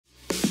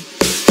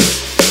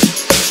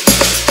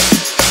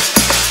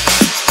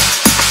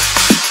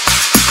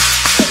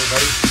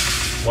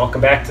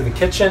Welcome back to the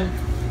kitchen.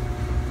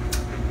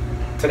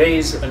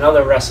 Today's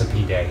another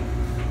recipe day,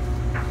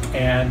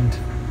 and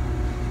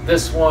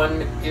this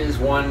one is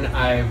one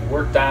I've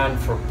worked on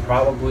for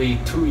probably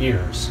 2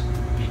 years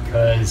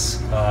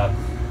because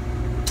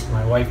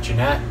my wife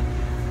Jeanette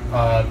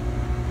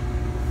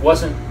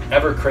wasn't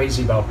ever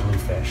crazy about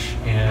bluefish,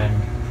 and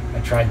I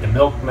tried the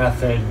milk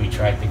method, we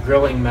tried the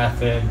grilling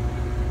method,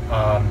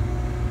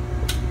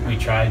 we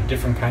tried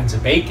different kinds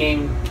of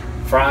baking,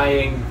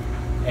 frying,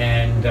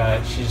 and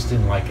she just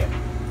didn't like it.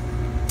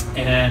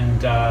 And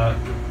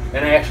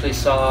then I actually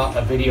saw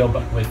a video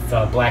with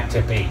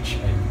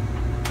BlacktipH,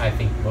 and I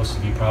think most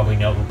of you probably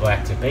know who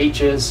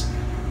BlacktipH is.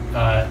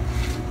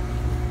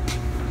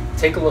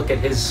 Take a look at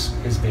his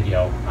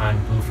video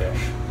on bluefish.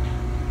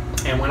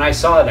 And when I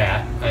saw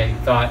that, I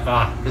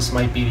thought, this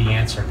might be the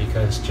answer,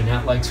 because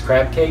Jeanette likes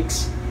crab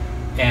cakes,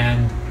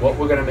 and what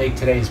we're going to make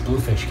today is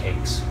bluefish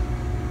cakes.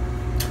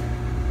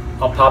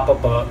 I'll pop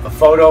up a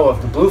photo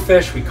of the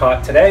bluefish we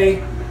caught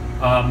today.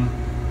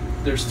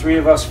 There's 3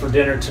 of us for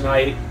dinner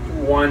tonight.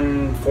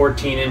 One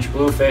 14-inch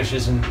bluefish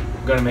isn't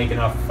going to make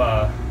enough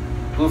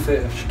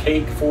bluefish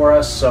cake for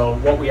us, so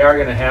what we are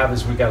going to have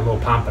is we got a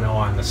little pompano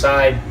on the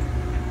side.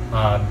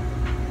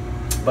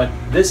 But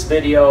this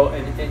video,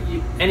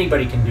 and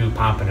anybody can do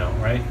pompano,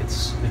 right?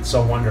 It's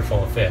so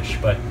wonderful a fish,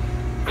 but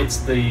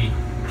it's the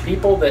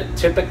people that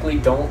typically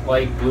don't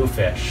like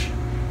bluefish.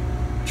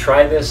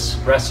 Try this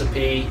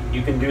recipe.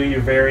 You can do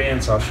your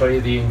variants. I'll show you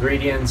the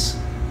ingredients,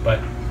 but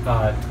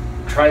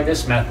try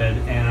this method,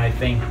 and I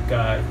think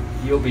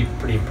you'll be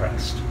pretty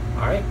impressed.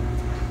 All right,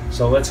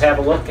 so let's have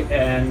a look,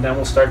 and then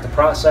we'll start the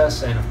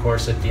process, and of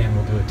course at the end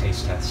we'll do a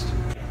taste test.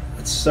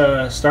 Let's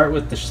start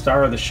with the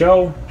star of the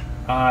show.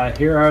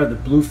 Here are the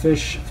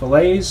bluefish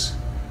fillets.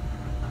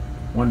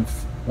 One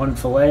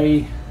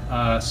fillet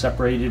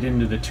separated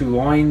into the 2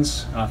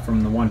 loins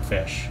from the 1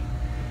 fish.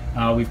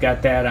 We've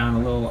got that on a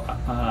little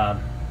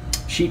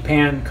sheet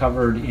pan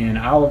covered in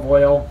olive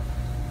oil,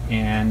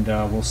 and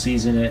we'll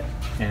season it,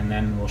 and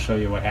then we'll show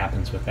you what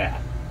happens with that.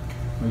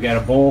 We've got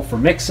a bowl for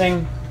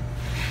mixing.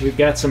 We've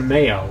got some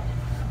mayo,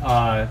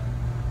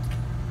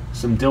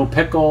 some dill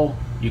pickle.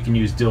 You can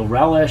use dill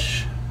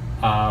relish.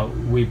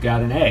 We've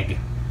got an egg.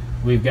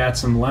 We've got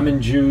some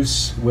lemon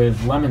juice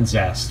with lemon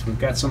zest. We've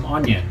got some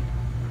onion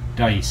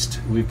diced.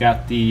 We've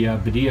got the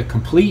Badia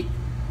Complete,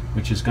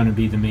 which is going to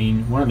be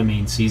one of the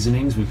main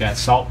seasonings. We've got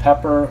salt,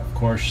 pepper. Of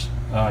course,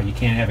 you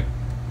can't have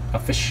a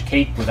fish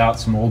cake without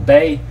some Old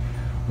Bay.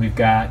 We've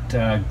got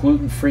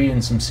gluten-free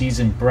and some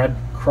seasoned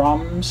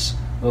breadcrumbs,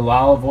 a little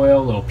olive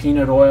oil, a little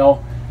peanut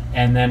oil,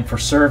 and then for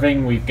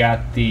serving, we've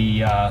got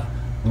the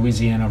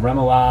Louisiana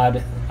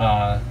remoulade,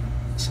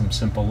 some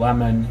simple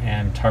lemon,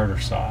 and tartar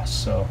sauce.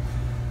 So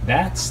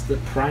that's the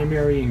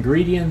primary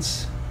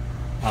ingredients.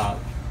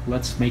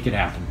 Let's make it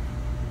happen.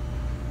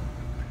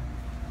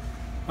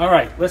 All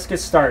right, let's get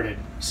started.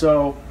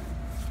 So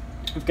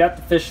we've got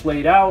the fish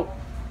laid out,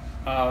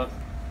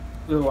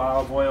 little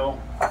olive oil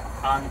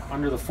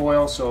under the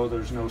foil so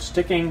there's no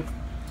sticking.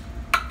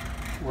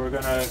 We're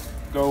gonna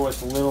go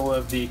with a little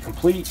of the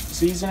complete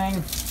seasoning.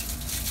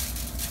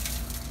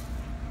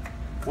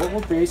 What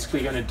we're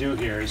basically gonna do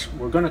here is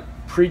we're gonna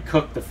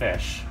pre-cook the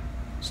fish.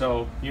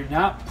 So you're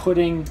not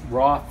putting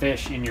raw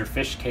fish in your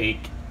fish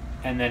cake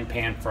and then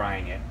pan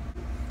frying it.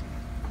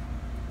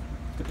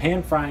 The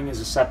pan frying is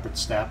a separate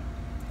step,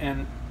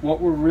 and what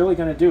we're really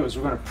going to do is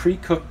we're going to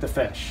pre-cook the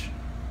fish,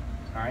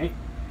 all right?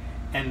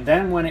 And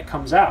then when it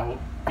comes out,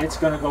 it's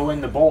going to go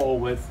in the bowl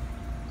with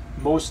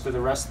most of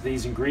the rest of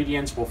these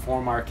ingredients. We'll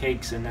form our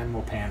cakes, and then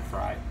we'll pan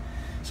fry.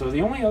 So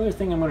the only other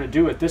thing I'm going to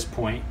do at this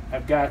point,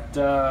 I've got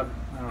I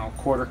don't know,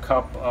 a 1/4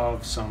 cup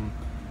of some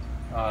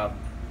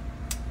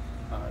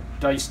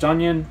diced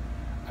onion.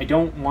 I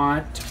don't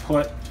want to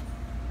put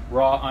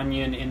raw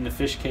onion in the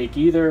fish cake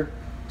either,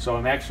 so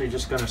I'm actually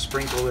just going to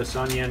sprinkle this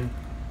onion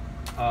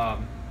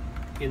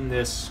in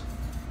this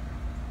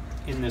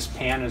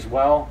pan as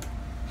well,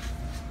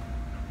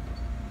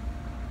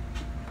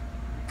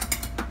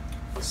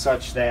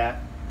 such that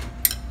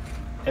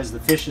as the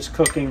fish is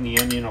cooking, the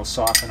onion will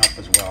soften up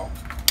as well.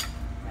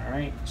 All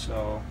right,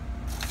 so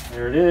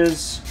there it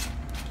is.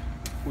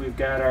 We've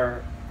got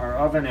our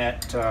oven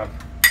at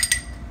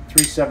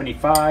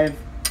 375.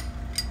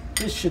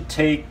 This should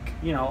take,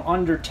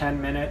 under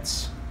 10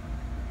 minutes,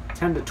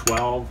 10 to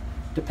 12.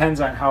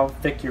 Depends on how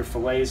thick your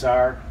fillets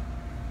are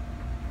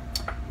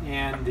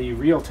and the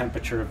real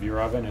temperature of your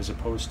oven as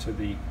opposed to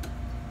the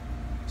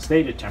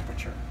stated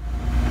temperature.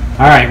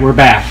 All right, we're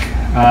back.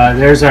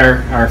 There's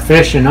our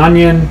fish and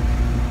onion.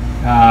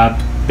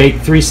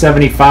 Baked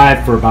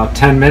 375 for about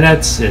 10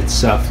 minutes.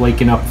 It's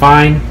flaking up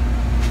fine.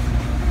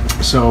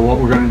 So what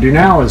we're going to do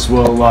now is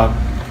we'll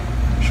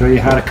show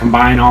you how to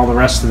combine all the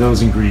rest of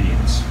those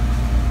ingredients.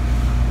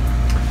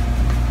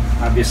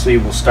 Obviously,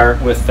 we'll start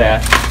with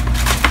that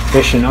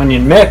fish and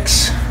onion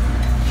mix.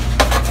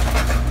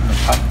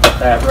 Put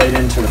that right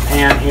into the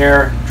pan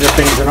here,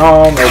 drippings and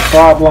all, no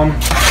problem.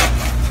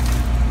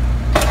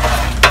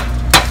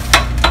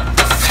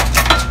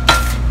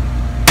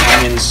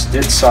 Onions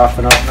did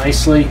soften up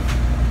nicely.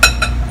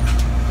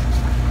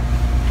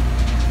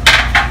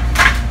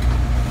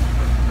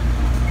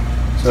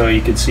 So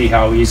you can see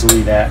how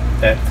easily that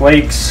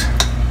flakes.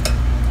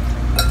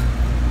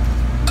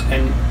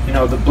 And you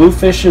know, the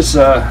Bluefish is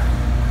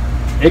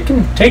it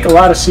can take a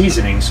lot of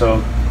seasoning,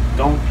 so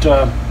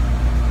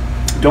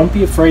don't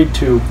be afraid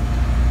to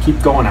keep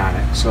going on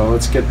it. So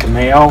let's get the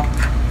mayo.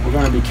 We're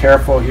going to be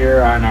careful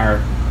here on our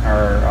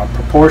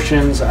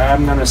proportions.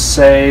 I'm going to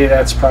say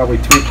that's probably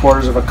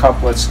 3/4 of a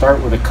cup. Let's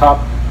start with a cup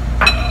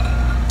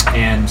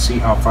and see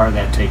how far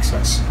that takes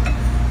us.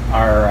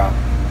 Our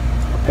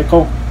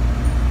pickle,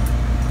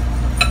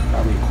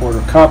 probably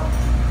 1/4 cup.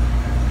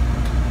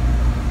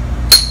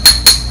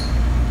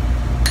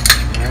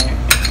 Alright,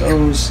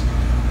 those.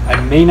 I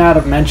may not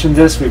have mentioned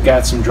this. We've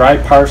got some dry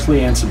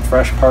parsley and some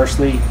fresh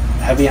parsley.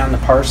 Heavy on the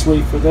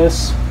parsley for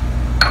this.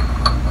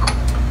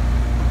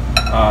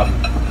 I'm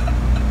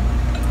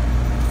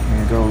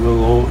going to go a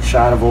little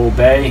shot of Old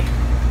Bay.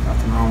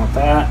 Nothing wrong with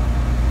that.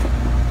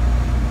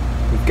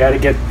 We've got to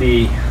get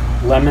the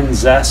lemon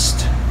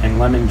zest and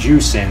lemon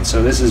juice in.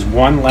 So this is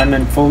 1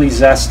 lemon fully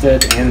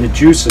zested and the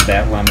juice of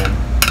that lemon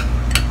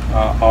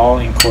all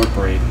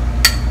incorporated.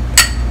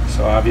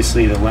 So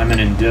obviously the lemon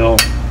and dill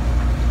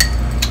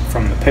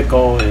from the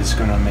pickle is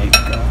going to make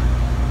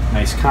a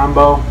nice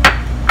combo.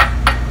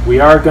 We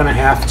are going to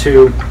have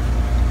to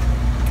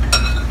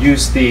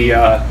use the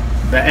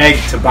egg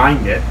to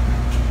bind it.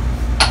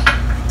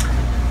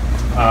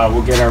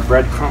 We'll get our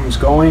breadcrumbs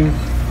going,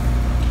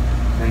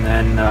 and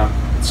then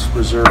let's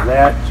reserve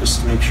that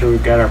just to make sure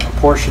we've got our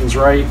proportions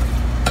right.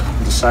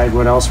 Decide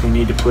what else we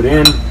need to put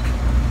in.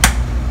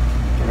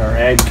 Get our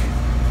egg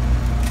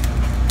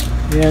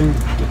in,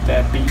 get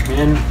that beaten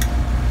in.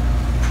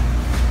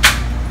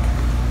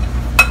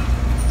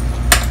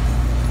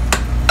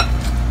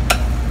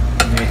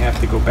 May have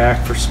to go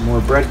back for some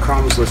more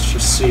breadcrumbs. Let's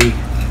just see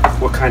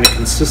what kind of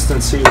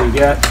consistency we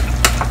get.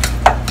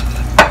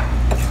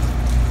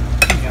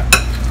 Yeah,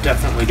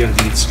 definitely going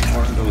to need some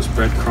more of those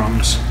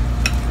breadcrumbs.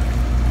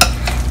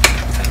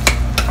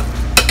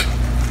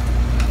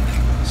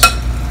 It's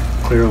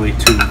clearly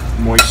too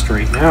moist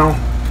right now.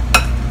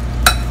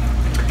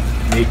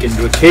 Make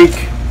into a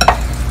cake.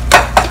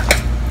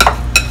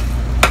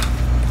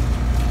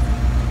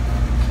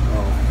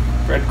 So,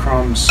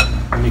 breadcrumbs.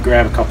 Let me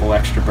grab a couple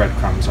extra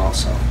breadcrumbs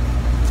also.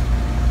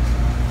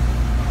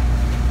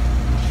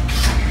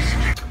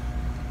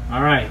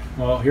 All right,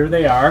 well, here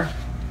they are.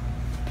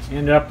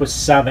 Ended up with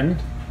 7.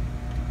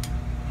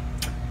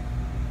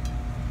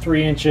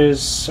 3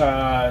 inches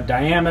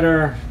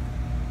diameter,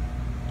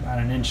 about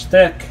 1 inch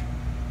thick,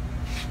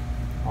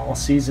 all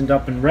seasoned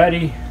up and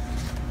ready.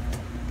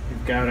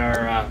 We've got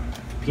our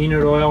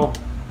peanut oil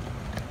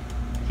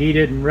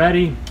heated and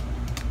ready.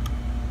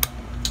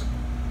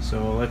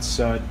 So let's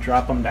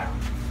drop them down.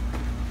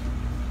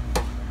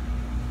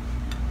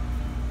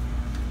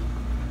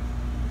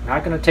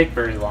 Not going to take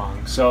very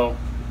long. So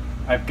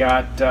I've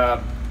got,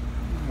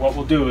 what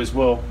we'll do is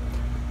we're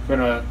going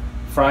to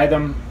fry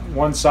them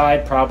one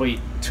side probably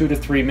 2 to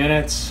 3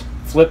 minutes,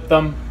 flip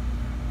them,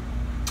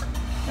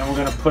 and we're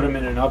going to put them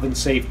in an oven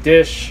safe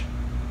dish.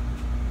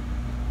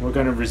 We're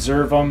going to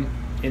reserve them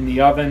in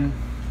the oven,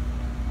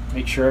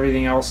 make sure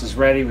everything else is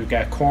ready. We've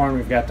got corn,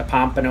 we've got the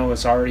pompano,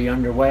 it's already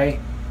underway,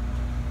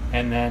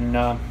 and then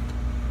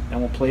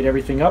we'll plate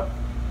everything up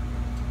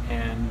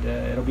and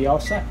it'll be all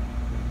set.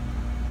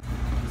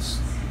 Let's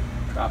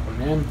drop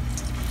them in.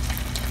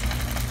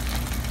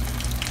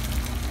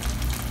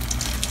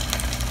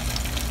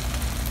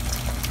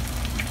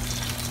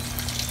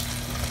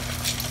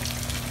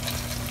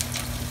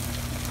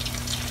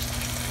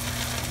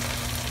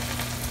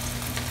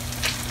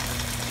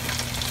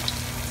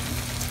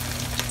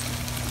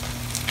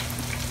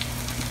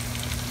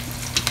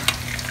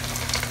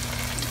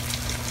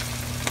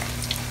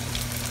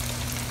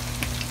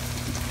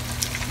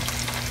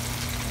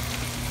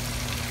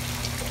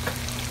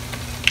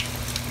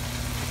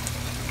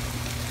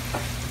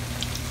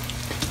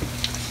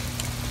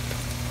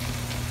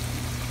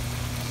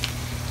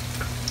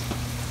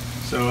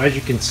 So as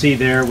you can see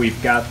there,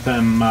 we've got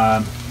them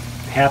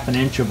 1/2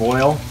 inch of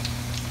oil.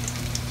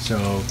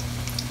 So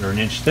they're 1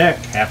 inch thick,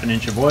 1/2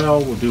 inch of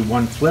oil. We'll do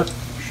 1 flip,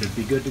 should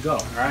be good to go.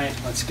 All right,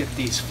 let's get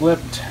these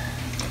flipped.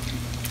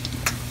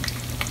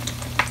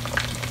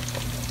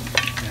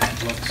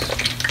 That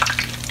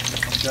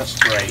looks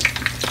just right.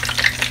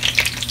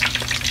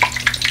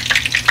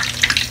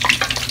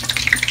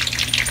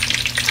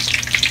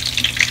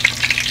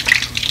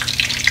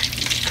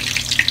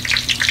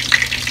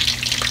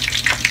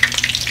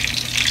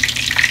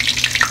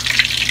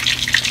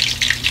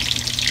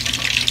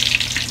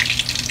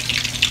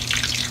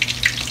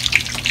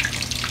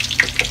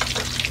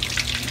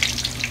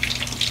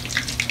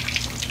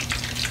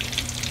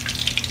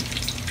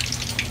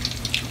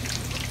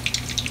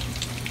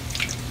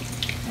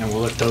 And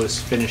we'll let those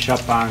finish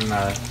up on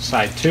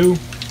side 2.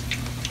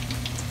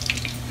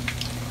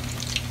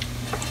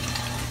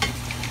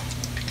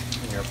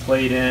 Bring your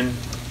plate in.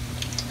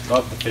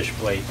 Love the fish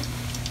plate.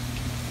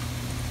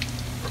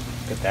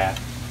 Look at that.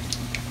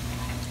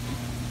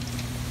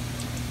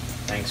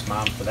 Thanks,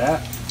 Mom, for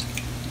that.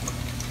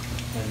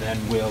 And then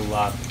we'll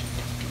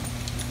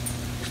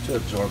To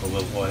absorb a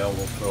little oil,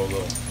 we'll throw a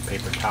little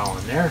paper towel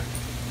in there.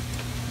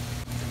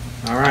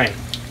 Alright,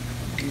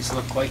 these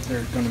look like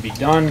they're going to be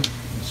done.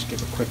 Let's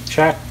give a quick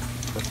check.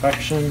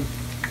 Perfection.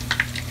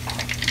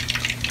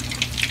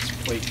 Let's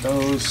plate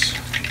those.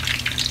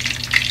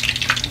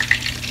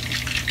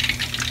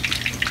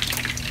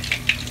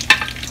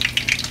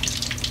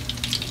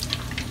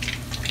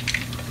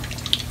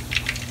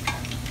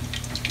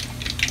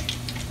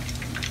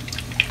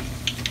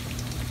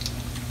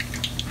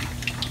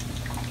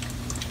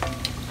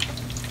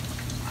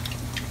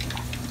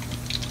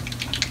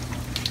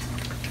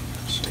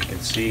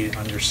 See, the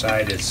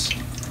underside is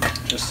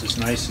just as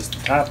nice as the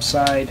top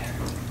side.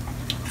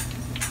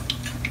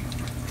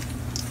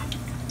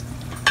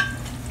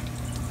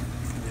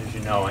 And as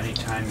you know,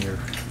 anytime you're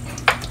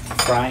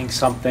frying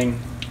something,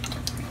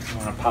 you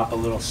want to pop a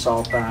little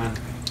salt on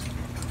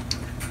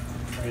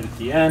right at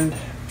the end.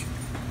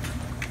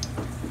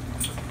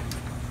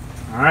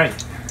 All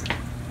right,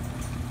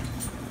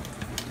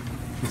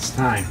 it's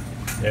time.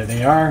 There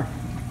they are,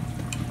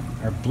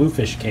 our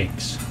bluefish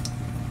cakes.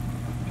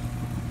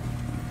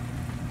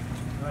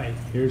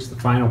 Here's the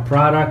final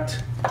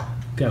product.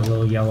 Got a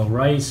little yellow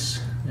rice.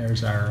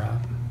 There's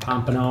our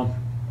pompano,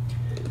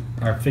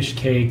 our fish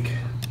cake.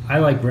 I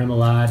like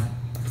remoulade.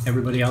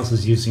 Everybody else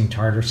is using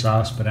tartar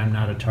sauce, but I'm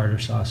not a tartar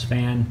sauce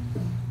fan.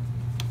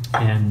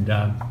 And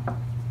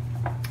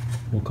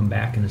we'll come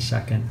back in a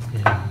second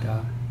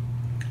and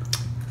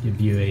give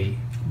you a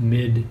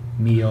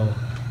mid-meal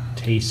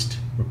taste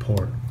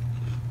report.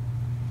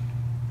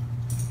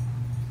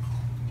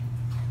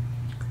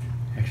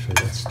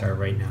 Actually, let's start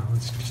right now.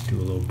 Let's just do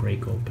a little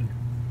break open.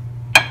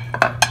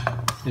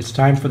 It's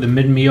time for the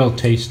mid-meal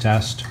taste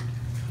test.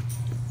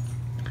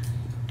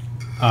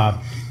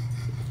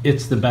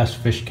 It's the best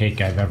fish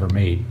cake I've ever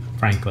made,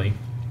 frankly.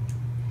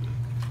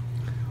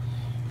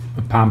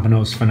 The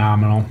pompano's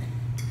phenomenal.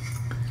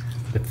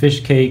 The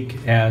fish cake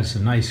has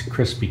a nice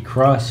crispy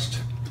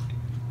crust,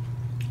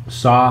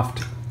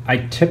 soft. I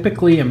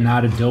typically am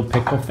not a dill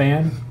pickle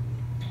fan.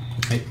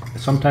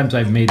 Sometimes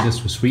I've made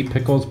this with sweet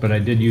pickles, but I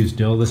did use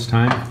dill this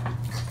time.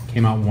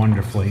 Came out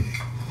wonderfully,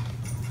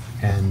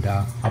 and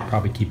I'll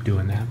probably keep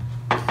doing that.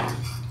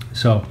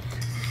 So,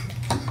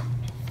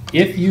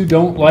 if you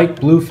don't like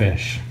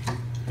bluefish,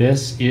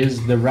 this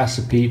is the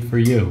recipe for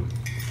you.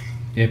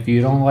 If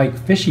you don't like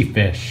fishy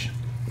fish,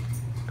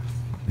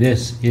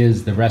 this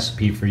is the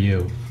recipe for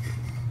you.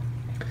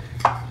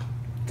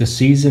 The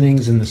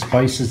seasonings and the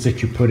spices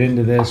that you put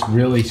into this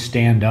really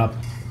stand up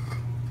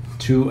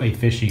to a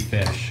fishy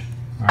fish.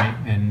 All right,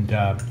 and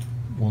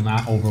will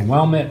not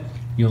overwhelm it.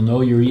 You'll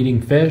know you're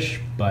eating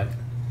fish, but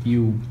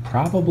you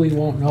probably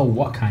won't know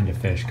what kind of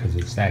fish because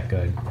it's that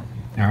good.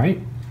 All right,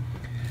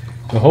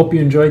 so hope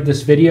you enjoyed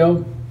this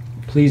video.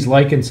 Please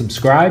like and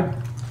subscribe,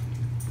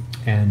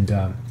 and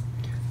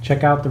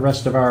check out the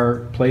rest of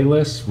our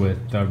playlists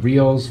with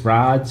reels,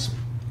 rods,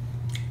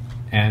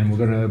 and we're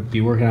going to be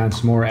working on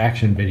some more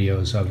action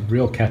videos of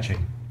reel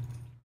catching.